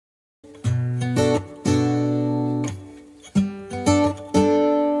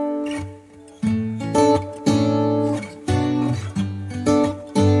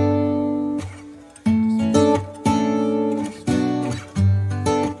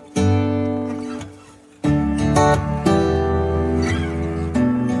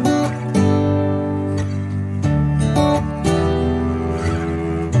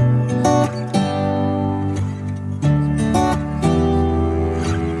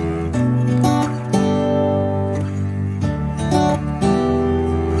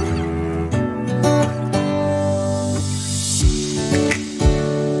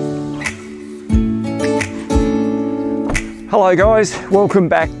Hello guys, welcome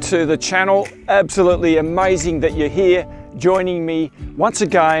back to the channel. Absolutely amazing that you're here joining me once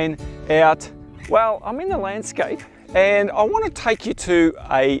again out, well, I'm in the landscape and I want to take you to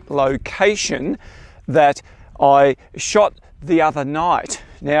a location that I shot the other night.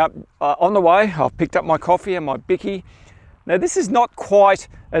 Now, on the way, I've picked up my coffee and my bicky. Now this is not quite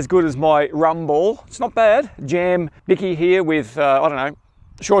as good as my rum ball. It's not bad. Jam bicky here with, I don't know,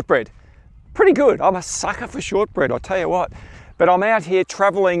 shortbread. Pretty good. I'm a sucker for shortbread, I'll tell you what. But I'm out here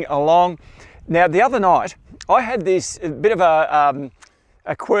traveling along. Now the other night, I had this bit of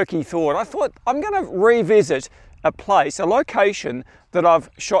a quirky thought. I thought I'm going to revisit a place, a location that I've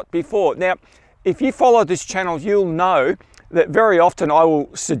shot before. Now, if you follow this channel, you'll know that very often I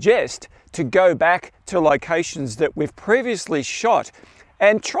will suggest to go back to locations that we've previously shot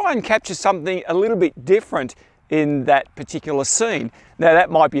and try and capture something a little bit different in that particular scene. Now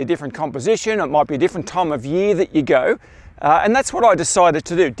that might be a different composition, it might be a different time of year that you go, and that's what I decided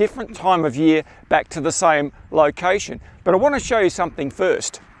to do, different time of year back to the same location. But I want to show you something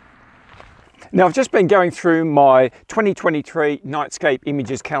first. Now I've just been going through my 2023 Nightscape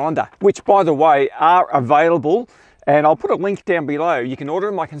images calendar, which by the way are available, and I'll put a link down below. You can order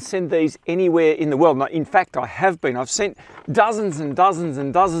them. I can send these anywhere in the world. Now, in fact, I have been. I've sent dozens and dozens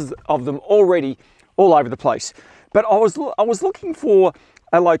and dozens of them already all over the place. But I was looking for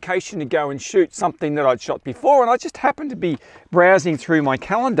a location to go and shoot something that I'd shot before, and I just happened to be browsing through my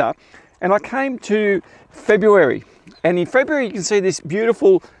calendar and I came to February. And in February you can see this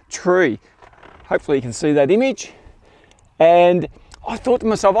beautiful tree. Hopefully you can see that image. And I thought to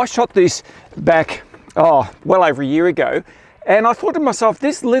myself, I shot this back, well over a year ago, and I thought to myself,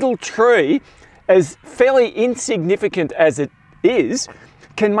 this little tree, as fairly insignificant as it is,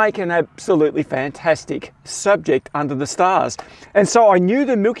 can make an absolutely fantastic subject under the stars. And so I knew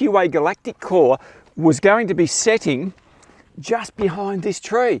the Milky Way galactic core was going to be setting just behind this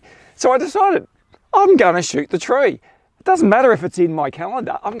tree. So I decided I'm going to shoot the tree. It doesn't matter if it's in my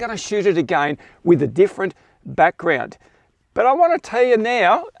calendar, I'm going to shoot it again with a different background. But I want to tell you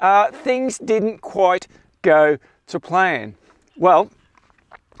now, things didn't quite go to plan. Well,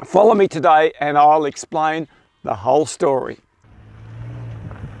 follow me today and I'll explain the whole story.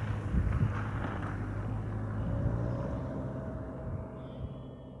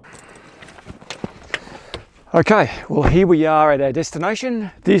 Okay, well here we are at our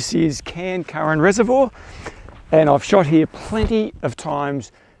destination. This is Curran Reservoir, and I've shot here plenty of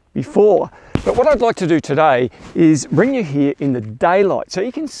times before. But what I'd like to do today is bring you here in the daylight so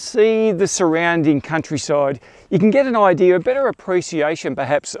you can see the surrounding countryside. You can get an idea, a better appreciation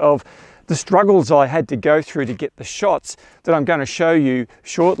perhaps of the struggles I had to go through to get the shots that I'm going to show you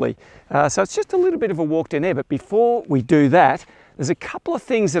shortly. So it's just a little bit of a walk down there, but before we do that, there's a couple of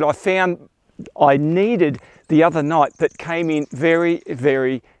things that I found I needed the other night that came in very,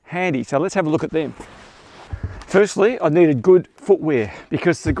 very handy. So let's have a look at them. Firstly, I needed good footwear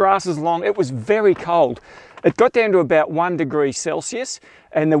because the grass is long. It was very cold. It got down to about 1 degree Celsius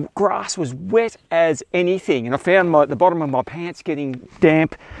and the grass was wet as anything. And I found the bottom of my pants getting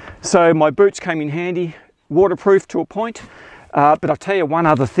damp. So my boots came in handy, waterproof to a point. But I'll tell you one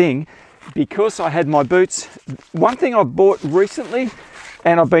other thing, because I had my boots, one thing I bought recently,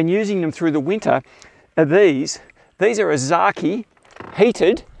 and I've been using them through the winter, are these. These are a Zaki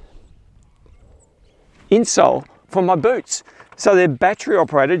heated insole for my boots. So they're battery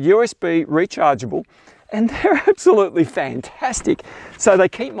operated, USB rechargeable, and they're absolutely fantastic. So they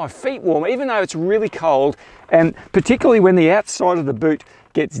keep my feet warm, even though it's really cold, and particularly when the outside of the boot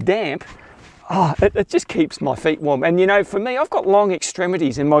gets damp, it just keeps my feet warm. And you know, for me, I've got long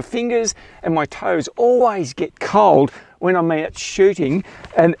extremities and my fingers and my toes always get cold when I'm out shooting,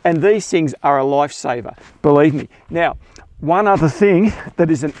 and these things are a lifesaver, believe me. Now, one other thing that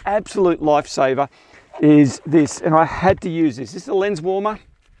is an absolute lifesaver is this, and I had to use this. This is a lens warmer.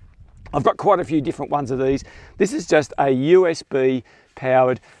 I've got quite a few different ones of these. This is just a USB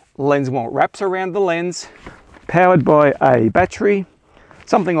powered lens warmer. It wraps around the lens, powered by a battery,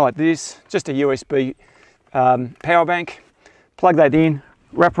 something like this, just a USB power bank. Plug that in,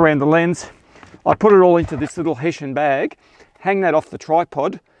 wrap around the lens. I put it all into this little Hessian bag, hang that off the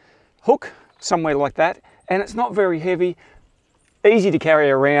tripod, hook somewhere like that, and it's not very heavy, easy to carry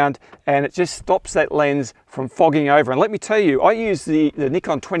around, and it just stops that lens from fogging over. And let me tell you, I use the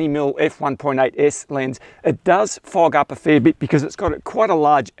Nikon 20mm f1.8s lens. It does fog up a fair bit because it's got quite a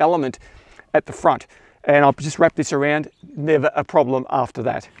large element at the front. And I'll just wrap this around, never a problem after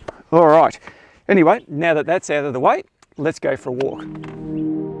that. All right, anyway, now that that's out of the way, let's go for a walk.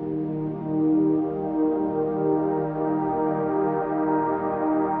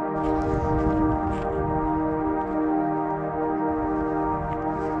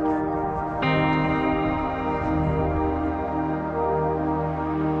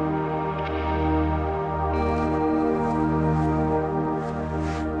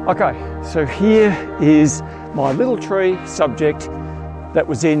 Okay, so here is my little tree subject that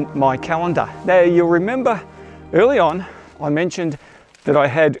was in my calendar. Now you'll remember early on I mentioned that I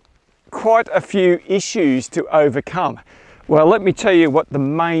had quite a few issues to overcome. Well, let me tell you what the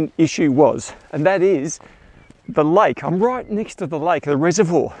main issue was, and that is the lake. I'm right next to the lake, the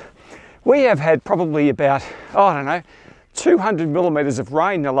reservoir. We have had probably about, I don't know, 200 millimeters of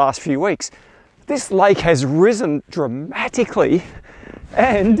rain in the last few weeks. This lake has risen dramatically,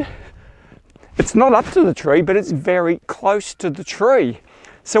 and it's not up to the tree, but it's very close to the tree.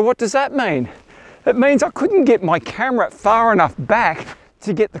 So what does that mean? It means I couldn't get my camera far enough back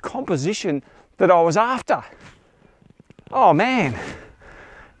to get the composition that I was after. Oh man.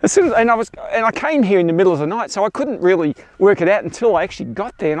 As soon as, I came here in the middle of the night, so I couldn't really work it out until I actually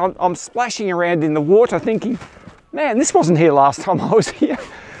got there, and I'm splashing around in the water thinking, man, this wasn't here last time I was here.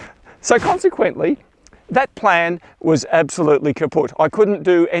 So consequently, that plan was absolutely kaput. I couldn't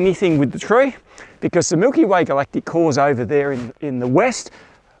do anything with the tree because the Milky Way galactic cores over there in the west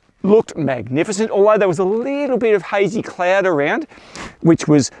looked magnificent, although there was a little bit of hazy cloud around, which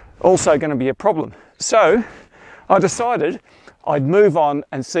was also going to be a problem. So I decided I'd move on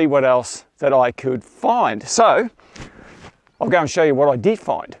and see what else that I could find. So I'll go and show you what I did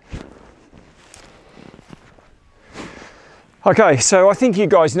find. Okay, so I think you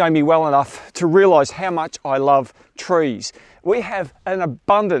guys know me well enough to realize how much I love trees. We have an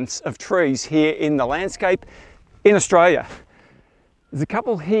abundance of trees here in the landscape in Australia. There's a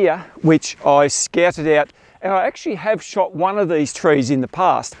couple here which I scouted out, and I actually have shot one of these trees in the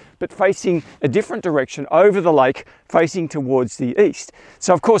past, but facing a different direction over the lake, facing towards the east.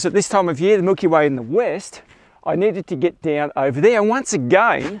 So of course at this time of year, the Milky Way in the west, I needed to get down over there, and once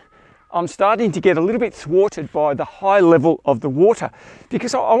again I'm starting to get a little bit thwarted by the high level of the water,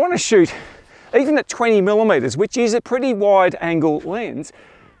 because I want to shoot even at 20 millimeters, which is a pretty wide angle lens.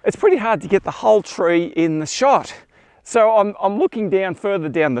 It's pretty hard to get the whole tree in the shot. So I'm looking down further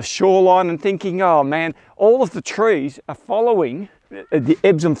down the shoreline and thinking, oh man, all of the trees are following the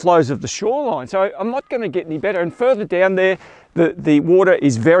ebbs and flows of the shoreline. So I'm not going to get any better. And further down there, the water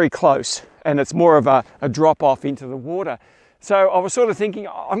is very close, and it's more of a drop off into the water. So I was sort of thinking,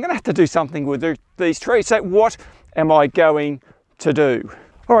 I'm going to have to do something with these trees. So what am I going to do?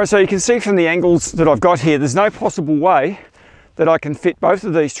 All right, so you can see from the angles that I've got here, there's no possible way that I can fit both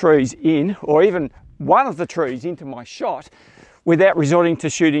of these trees in, or even one of the trees into my shot, without resorting to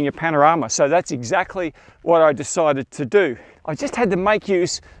shooting a panorama. So that's exactly what I decided to do. I just had to make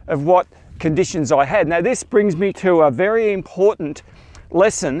use of what conditions I had. Now this brings me to a very important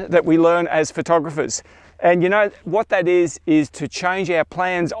lesson that we learn as photographers. And you know what that is to change our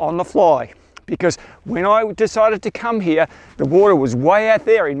plans on the fly. Because when I decided to come here, the water was way out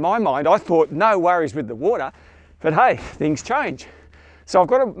there. In my mind, I thought no worries with the water, but hey, things change. So I've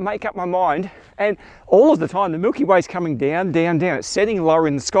got to make up my mind, and all of the time the Milky Way's coming down, down, down. It's setting lower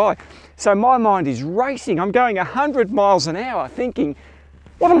in the sky. So my mind is racing. I'm going 100 miles an hour thinking,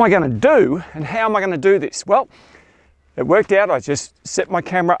 what am I going to do and how am I going to do this? Well, it worked out. I just set my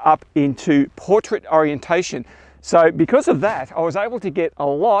camera up into portrait orientation. So because of that, I was able to get a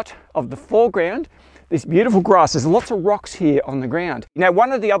lot of the foreground, this beautiful grass. There's lots of rocks here on the ground. Now,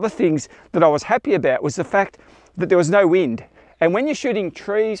 one of the other things that I was happy about was the fact that there was no wind. And when you're shooting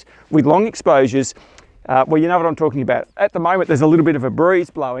trees with long exposures, well, you know what I'm talking about. At the moment, there's a little bit of a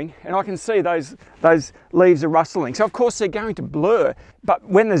breeze blowing, and I can see those leaves are rustling. So of course they're going to blur. But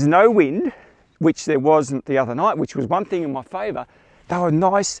when there's no wind, which there wasn't the other night, which was one thing in my favor, they were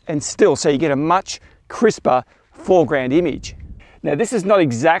nice and still, so you get a much crisper foreground image. Now this is not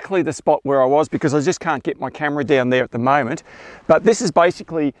exactly the spot where I was because I just can't get my camera down there at the moment, but this is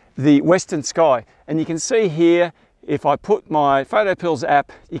basically the western sky. And you can see here, if I put my PhotoPills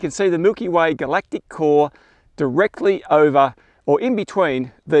app, you can see the Milky Way galactic core directly over or in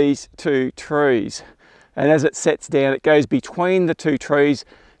between these two trees. And as it sets down, it goes between the two trees,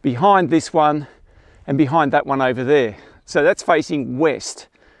 behind this one and behind that one over there. So that's facing west.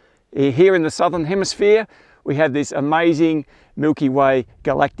 Here in the southern hemisphere, we have this amazing Milky Way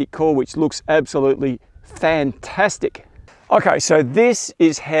galactic core, which looks absolutely fantastic. Okay, so this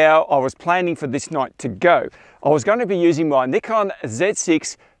is how I was planning for this night to go. I was going to be using my Nikon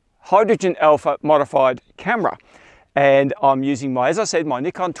Z6 hydrogen alpha modified camera, and I'm using my, as I said, my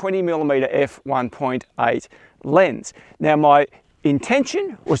Nikon 20mm f1.8 lens. Now my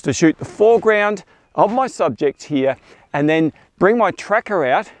intention was to shoot the foreground of my subject here and then bring my tracker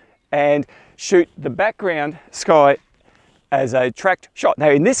out and shoot the background sky as a tracked shot. Now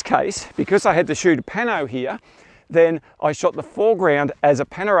in this case, because I had to shoot a pano here, then I shot the foreground as a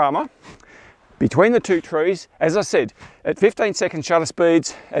panorama, between the two trees, as I said, at 15-second shutter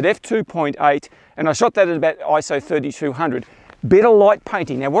speeds, at f2.8, and I shot that at about ISO 3200. Bit of light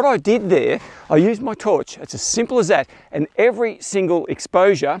painting. Now what I did there, I used my torch. It's as simple as that. And every single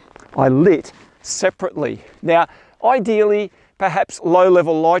exposure I lit separately. Now, ideally, perhaps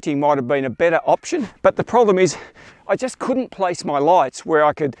low-level lighting might have been a better option, but the problem is I just couldn't place my lights where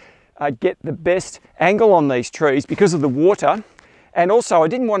I could get the best angle on these trees because of the water. And also I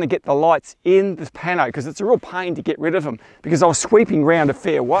didn't want to get the lights in the pano because it's a real pain to get rid of them because I was sweeping round a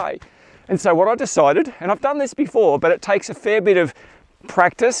fair way. And so what I decided, and I've done this before, but it takes a fair bit of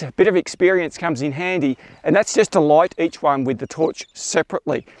practice, a bit of experience comes in handy, and that's just to light each one with the torch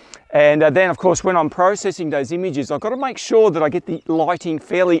separately. And then of course when I'm processing those images, I've got to make sure that I get the lighting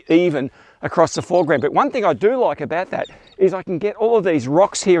fairly even across the foreground. But one thing I do like about that is I can get all of these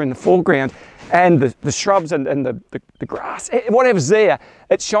rocks here in the foreground and the shrubs and the grass, whatever's there,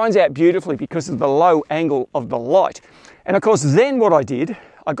 it shines out beautifully because of the low angle of the light. And of course then what I did,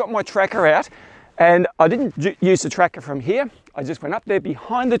 I got my tracker out and I didn't use the tracker from here. I just went up there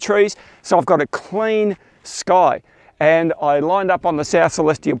behind the trees, so I've got a clean sky. And I lined up on the south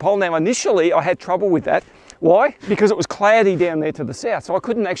celestial pole. Now initially I had trouble with that. Why? Because it was cloudy down there to the south, so I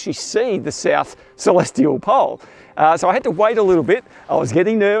couldn't actually see the south celestial pole. So I had to wait a little bit. I was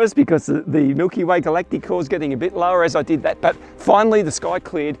getting nervous because the Milky Way galactic core was getting a bit lower as I did that, but finally the sky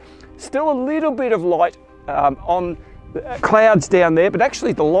cleared. Still a little bit of light on clouds down there, but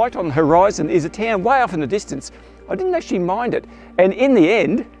actually the light on the horizon is a town way off in the distance. I didn't actually mind it, and in the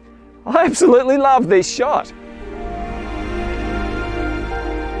end I absolutely love this shot.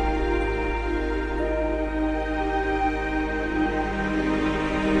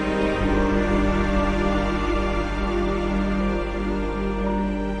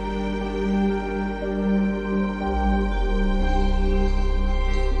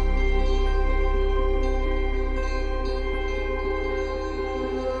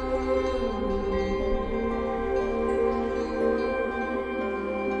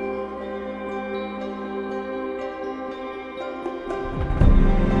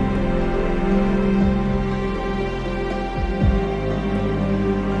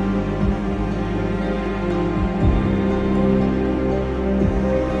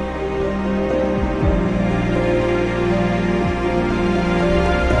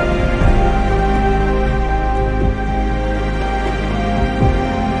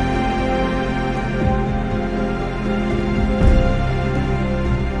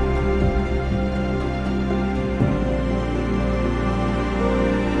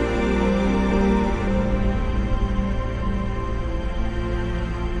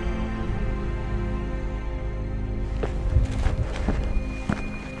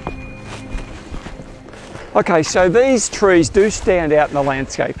 Okay, so these trees do stand out in the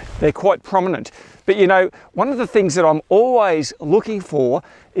landscape. They're quite prominent. But you know, one of the things that I'm always looking for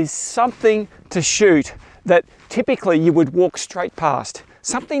is something to shoot that typically you would walk straight past.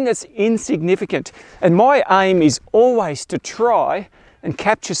 Something that's insignificant. And my aim is always to try and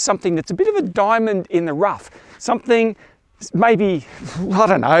capture something that's a bit of a diamond in the rough. Something maybe, I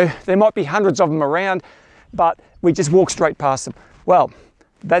don't know, there might be hundreds of them around, but we just walk straight past them. Well,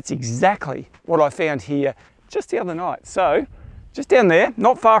 that's exactly what I found here just the other night. So just down there,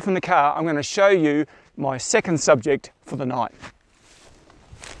 not far from the car, I'm going to show you my second subject for the night.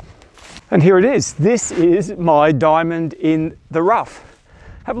 And here it is. This is my diamond in the rough.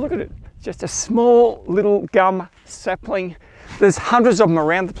 Have a look at it. Just a small little gum sapling. There's hundreds of them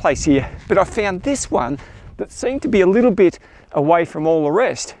around the place here, but I found this one that seemed to be a little bit away from all the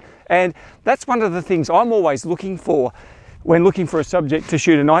rest. And that's one of the things I'm always looking for when looking for a subject to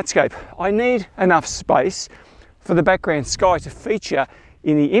shoot a nightscape. I need enough space for the background sky to feature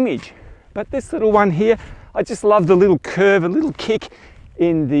in the image. But this little one here, I just love the little curve, a little kick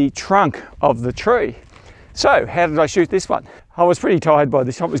in the trunk of the tree. So how did I shoot this one? I was pretty tired by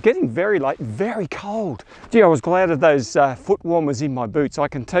this time. It was getting very late, very cold. Gee, I was glad of those foot warmers in my boots, I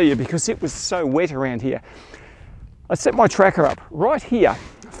can tell you, because it was so wet around here. I set my tracker up right here,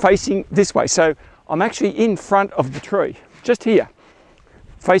 facing this way. So I'm actually in front of the tree, just here,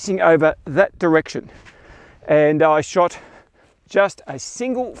 facing over that direction. And I shot just a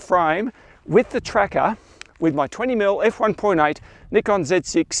single frame with the tracker with my 20mm f1.8 Nikon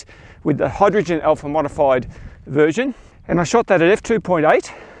Z6 with the hydrogen alpha modified version. And I shot that at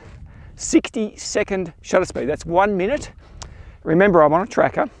f2.8, 60-second shutter speed. That's 1 minute. Remember, I'm on a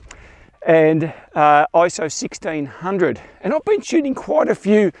tracker. And ISO 1600. And I've been shooting quite a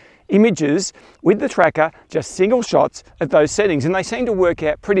few images with the tracker, just single shots at those settings, and they seem to work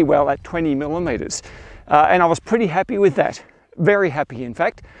out pretty well at 20mm. And I was pretty happy with that, very happy in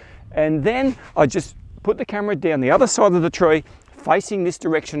fact. And then I just put the camera down the other side of the tree, facing this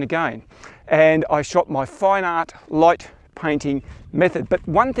direction again. And I shot my fine art light painting method. But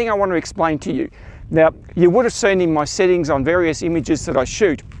one thing I want to explain to you. Now, you would have seen in my settings on various images that I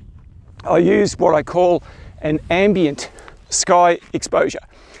shoot, I use what I call an ambient sky exposure.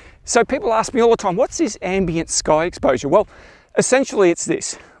 So people ask me all the time, what's this ambient sky exposure? Well, essentially it's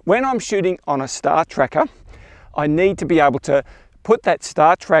this. When I'm shooting on a star tracker, I need to be able to put that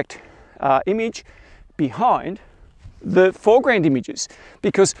star tracked image behind the foreground images,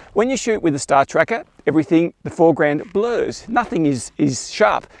 because when you shoot with a star tracker, everything, the foreground blurs, nothing is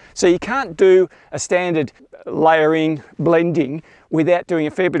sharp. So you can't do a standard layering, blending without doing a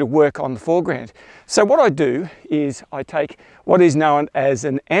fair bit of work on the foreground. So what I do is I take what is known as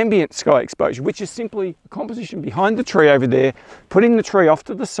an ambient sky exposure, which is simply a composition behind the tree over there, putting the tree off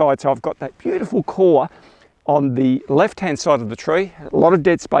to the side, so I've got that beautiful core on the left-hand side of the tree, a lot of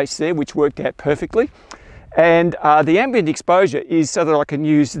dead space there, which worked out perfectly. And the ambient exposure is so that I can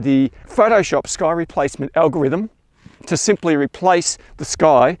use the Photoshop sky replacement algorithm to simply replace the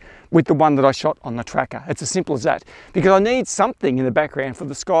sky with the one that I shot on the tracker. It's as simple as that, because I need something in the background for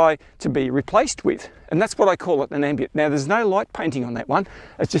the sky to be replaced with, and that's what I call it, an ambient. Now, there's no light painting on that one,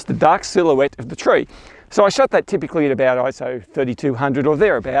 it's just the dark silhouette of the tree. So I shot that typically at about ISO 3200 or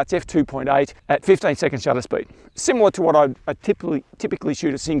thereabouts, f2.8 at 15-second shutter speed, similar to what I typically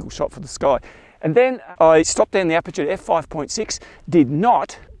shoot a single shot for the sky. And then I stopped down the aperture to f5.6, did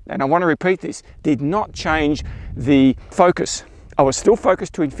not, and I want to repeat this, did not change the focus. I was still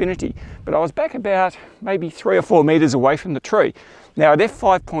focused to infinity, but I was back about maybe 3 or 4 meters away from the tree. Now at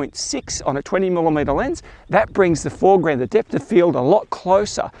f5.6 on a 20mm lens, that brings the foreground, the depth of field, a lot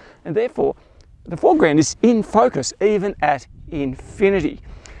closer, and therefore the foreground is in focus even at infinity.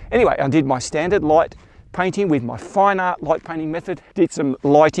 Anyway, I did my standard light painting with my fine art light painting method, did some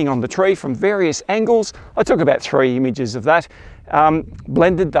lighting on the tree from various angles. I took about 3 images of that,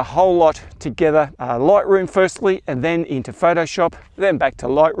 blended the whole lot together, Lightroom firstly, and then into Photoshop, then back to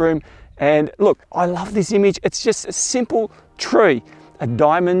Lightroom. And look, I love this image. It's just a simple tree, a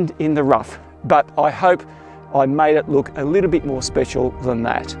diamond in the rough, but I hope I made it look a little bit more special than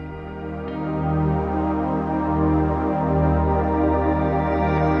that.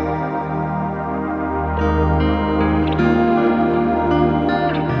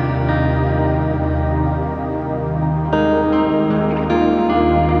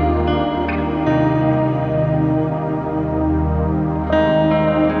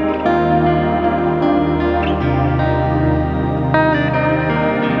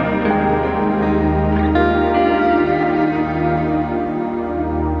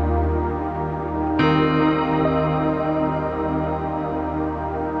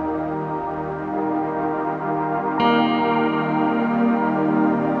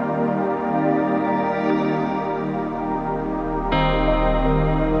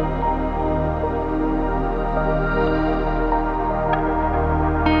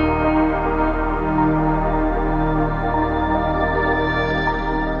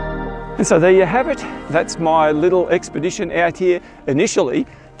 And so there you have it. That's my little expedition out here initially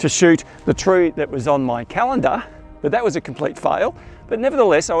to shoot the tree that was on my calendar, but that was a complete fail. But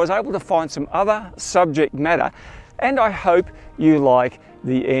nevertheless, I was able to find some other subject matter, and I hope you like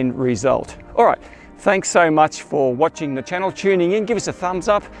the end result. All right, thanks so much for watching the channel, tuning in. Give us a thumbs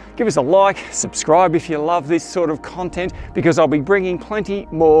up, give us a like, subscribe if you love this sort of content, because I'll be bringing plenty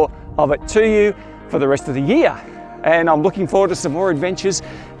more of it to you for the rest of the year. And I'm looking forward to some more adventures.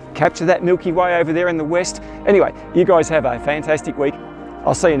 Capture that Milky Way over there in the west. Anyway, you guys have a fantastic week.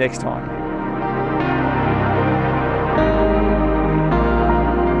 I'll see you next time.